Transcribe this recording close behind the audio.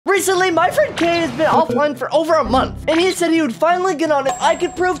Recently, my friend Kay has been offline for over a month, and he said he would finally get on if I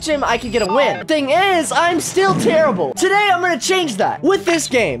could prove to him I could get a win. Thing is, I'm still terrible. Today, I'm gonna change that with this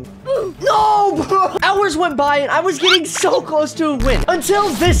game. No, bro. Hours went by, and I was getting so close to a win until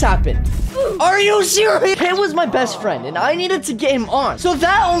this happened. Are you serious? Kay was my best friend, and I needed to get him on. So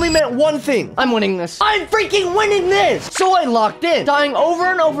that only meant one thing. I'm winning this. I'm freaking winning this. So I locked in. Dying over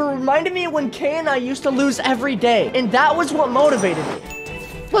and over reminded me of when Kay and I used to lose every day, and that was what motivated me.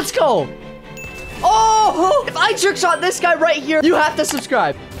 Let's go. Oh, if I trick shot this guy right here, you have to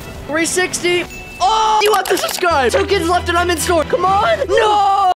subscribe. 360. Oh, you have to subscribe. 2 kids left and I'm in store. Come on. No.